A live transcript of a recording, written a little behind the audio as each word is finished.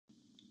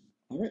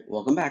All right,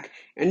 welcome back.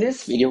 In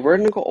this video, we're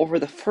going to go over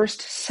the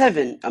first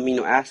 7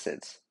 amino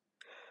acids.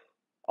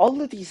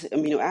 All of these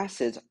amino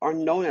acids are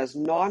known as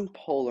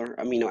non-polar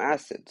amino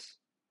acids.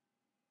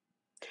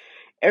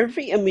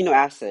 Every amino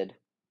acid,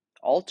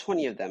 all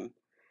 20 of them,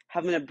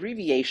 have an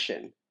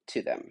abbreviation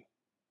to them.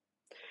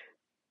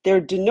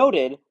 They're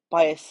denoted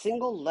by a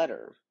single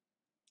letter.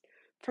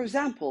 For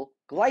example,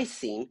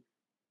 glycine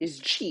is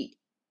G,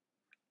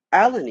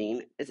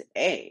 alanine is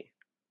A.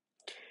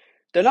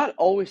 They're not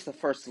always the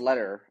first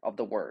letter of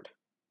the word,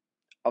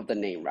 of the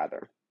name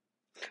rather.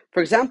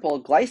 For example,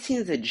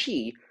 glycine is a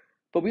G,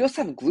 but we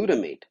also have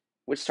glutamate,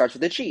 which starts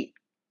with a G,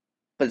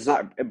 but it's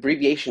not,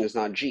 abbreviation is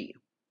not G.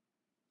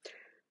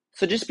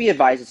 So just be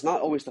advised, it's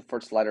not always the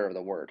first letter of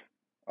the word,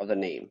 of the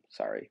name,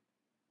 sorry.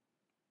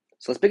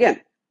 So let's begin.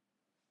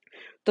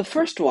 The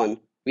first one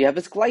we have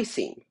is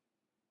glycine,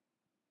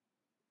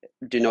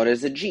 denoted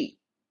as a G.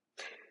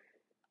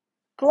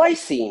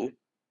 Glycine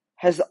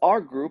has the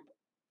R group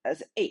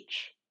as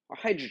H, or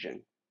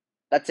hydrogen.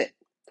 That's it.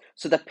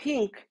 So the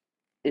pink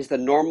is the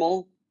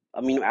normal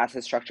amino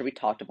acid structure we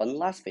talked about in the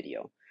last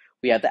video.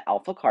 We have the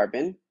alpha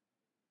carbon,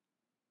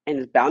 and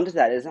as bound to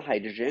that is a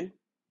hydrogen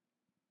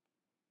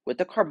with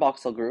the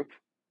carboxyl group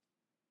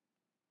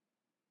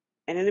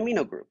and an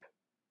amino group.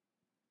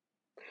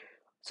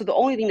 So the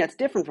only thing that's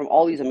different from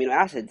all these amino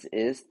acids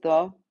is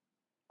the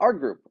R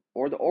group,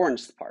 or the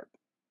orange part.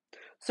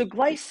 So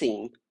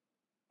glycine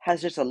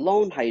has just a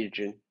lone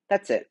hydrogen.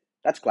 That's it.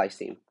 That's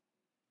glycine.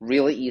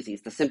 Really easy.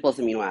 It's the simplest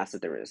amino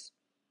acid there is.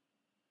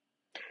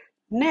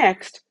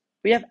 Next,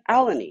 we have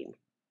alanine.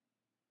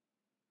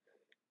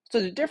 So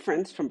the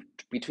difference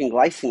between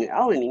glycine and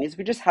alanine is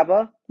we just have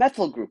a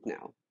methyl group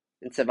now.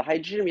 Instead of a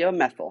hydrogen, we have a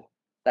methyl.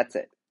 That's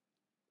it.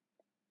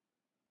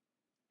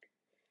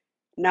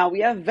 Now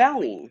we have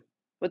valine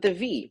with a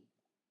V.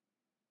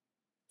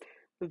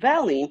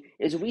 Valine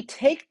is we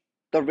take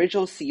the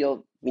original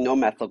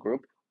methyl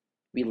group,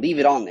 we leave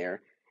it on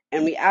there,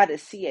 and we add a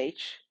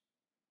CH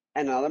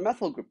and another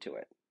methyl group to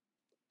it.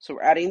 So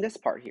we're adding this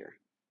part here.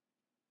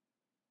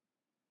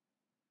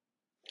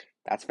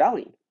 That's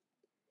valine.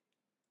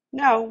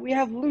 Now we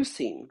have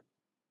leucine.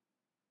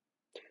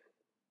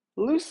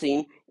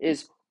 Leucine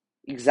is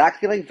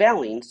exactly like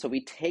valine, so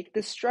we take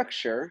this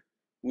structure,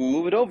 we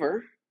move it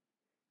over,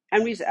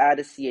 and we just add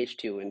a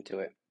CH2 into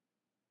it.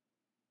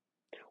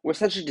 We're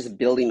essentially just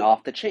building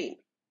off the chain.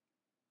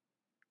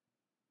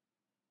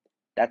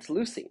 That's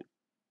leucine.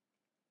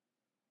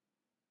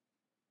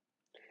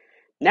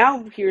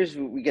 Now here's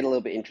where we get a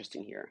little bit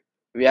interesting here.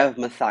 We have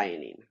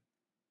methionine.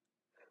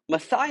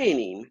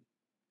 Methionine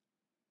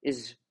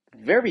is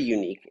very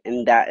unique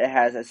in that it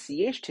has a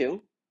CH2.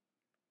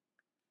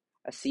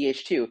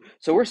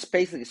 So we're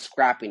basically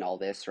scrapping all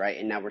this, right?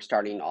 And now we're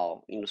starting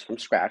all from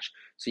scratch.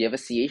 So you have a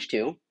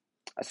CH2.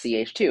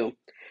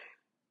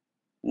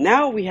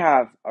 Now we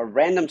have a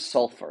random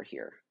sulfur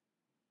here.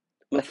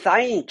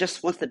 Methionine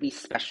just wants to be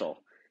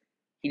special.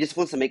 He just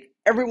wants to make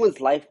everyone's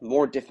life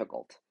more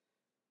difficult.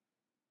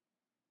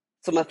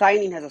 So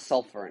methionine has a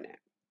sulfur in it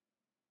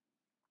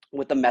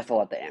with the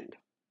methyl at the end.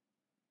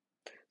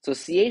 So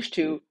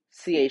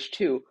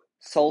CH2,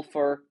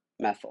 sulfur,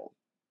 methyl.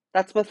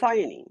 That's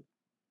methionine.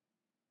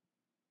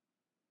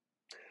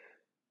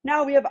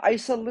 Now we have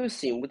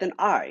isoleucine with an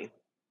I.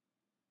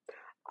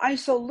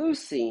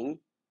 Isoleucine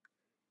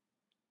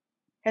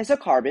has a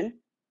carbon,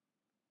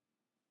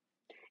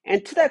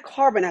 and to that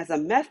carbon has a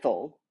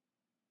methyl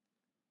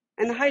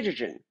and a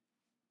hydrogen.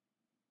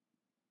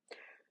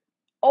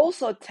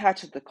 Also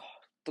attached to the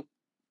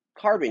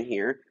carbon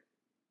here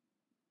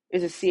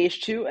is a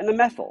CH2 and a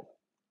methyl.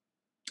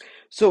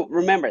 So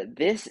remember,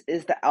 this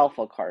is the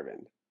alpha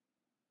carbon.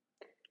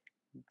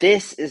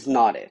 This is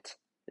not it.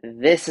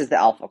 This is the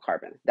alpha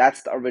carbon.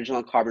 That's the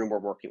original carbon we're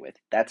working with.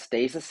 That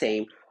stays the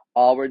same.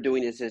 All we're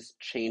doing is just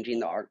changing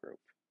the R group.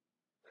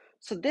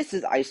 So this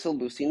is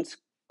isoleucine's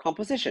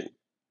composition.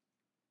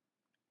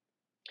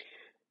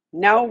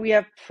 Now we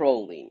have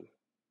proline.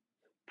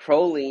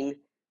 Proline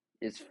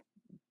is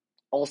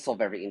also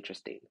very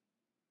interesting,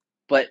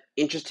 but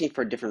interesting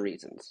for different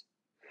reasons.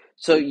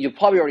 So you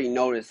probably already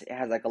noticed it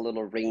has like a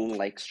little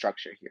ring-like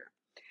structure here.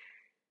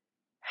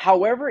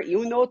 However,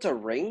 even though it's a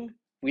ring,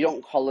 we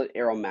don't call it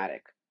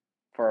aromatic.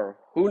 For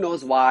who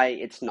knows why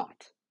it's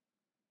not.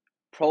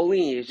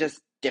 Proline is just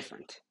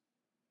different.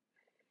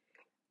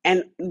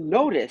 And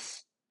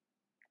notice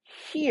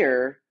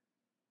here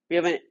we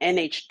have an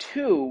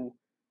NH2,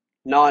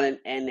 not an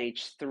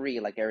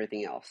NH3 like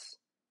everything else.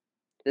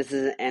 This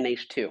is an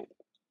NH2.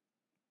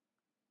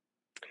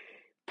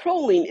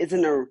 Proline is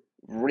in a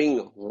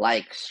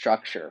ring-like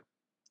structure.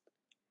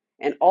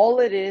 And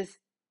all it is,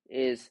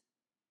 CH2,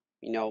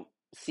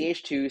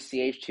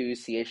 CH2,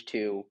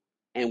 CH2,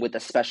 and with a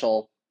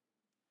special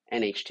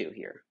NH2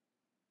 here.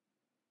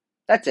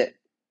 That's it.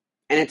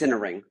 And it's in a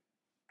ring.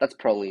 That's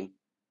proline.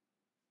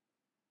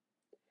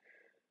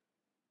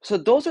 So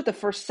those are the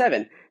first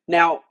 7.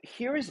 Now,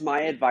 here is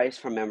my advice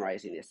for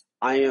memorizing this.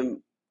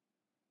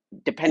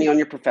 Depending on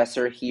your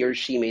professor, he or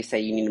she may say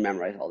you need to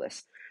memorize all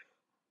this.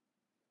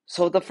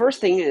 So the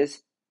first thing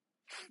is,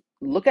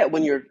 look at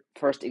when you're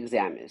first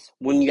exam is,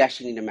 when you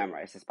actually need to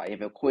memorize this by. You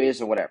have a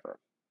quiz or whatever.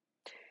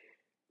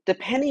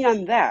 Depending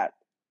on that,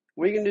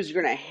 what you're going to do is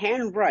you're going to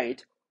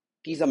handwrite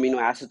these amino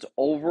acids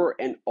over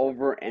and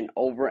over and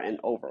over and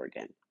over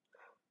again.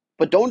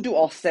 But don't do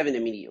all 7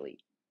 immediately.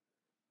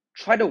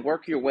 Try to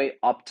work your way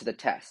up to the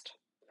test.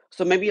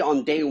 So maybe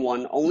on day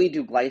 1, only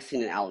do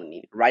glycine and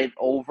alanine. Write it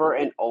over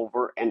and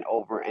over and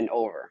over and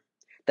over.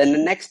 Then the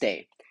next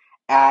day,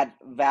 add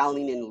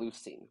valine and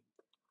leucine.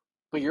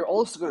 But you're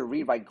also going to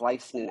rewrite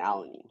glycine and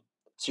alanine.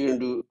 So you're going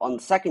to do, on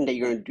the second day,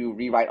 you're going to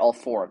rewrite all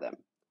 4 of them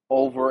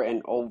over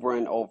and over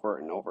and over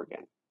and over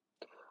again.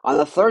 On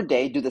the third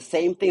day, do the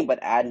same thing, but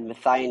add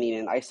methionine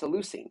and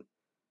isoleucine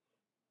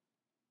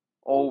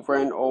over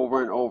and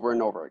over and over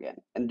and over again.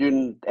 And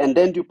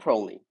then do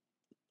proline.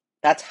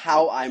 That's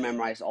how I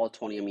memorize all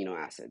 20 amino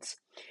acids.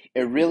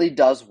 It really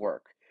does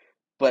work,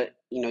 but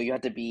you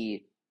have to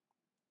be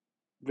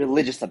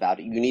religious about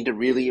it. You need to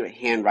really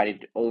handwrite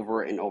it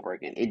over and over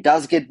again. It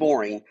does get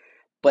boring,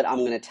 but I'm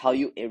going to tell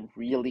you, it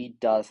really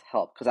does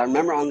help. Because I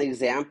remember on the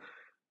exam,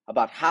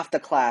 about half the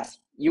class,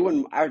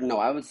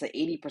 I would say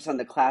 80% of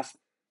the class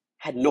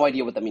had no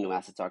idea what the amino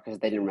acids are because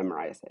they didn't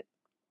memorize it.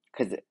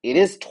 Because it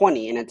is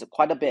 20 and it's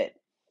quite a bit,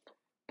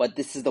 but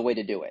this is the way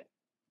to do it.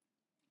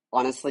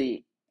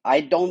 Honestly,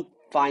 I don't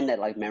find that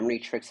like memory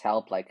tricks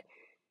help. Like,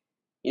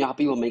 how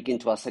people make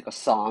into us like a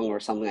song or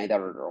something like that,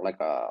 or like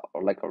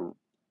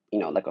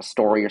a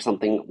story or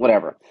something,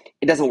 whatever.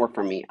 It doesn't work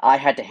for me. I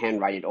had to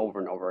handwrite it over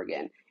and over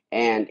again,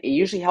 and it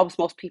usually helps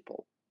most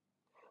people.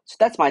 So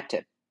that's my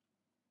tip,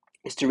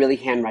 is to really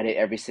handwrite it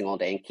every single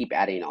day and keep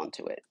adding on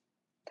to it.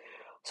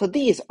 So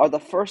these are the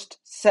first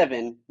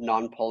 7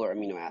 non-polar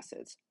amino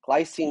acids: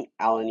 glycine,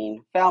 alanine,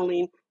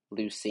 valine,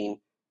 leucine,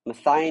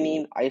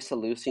 methionine,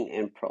 isoleucine,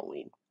 and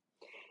proline.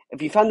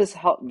 If you found this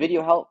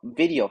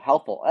video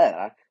helpful,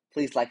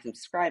 please like and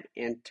subscribe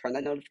and turn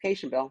that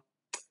notification bell.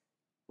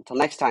 Until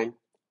next time,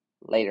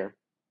 later.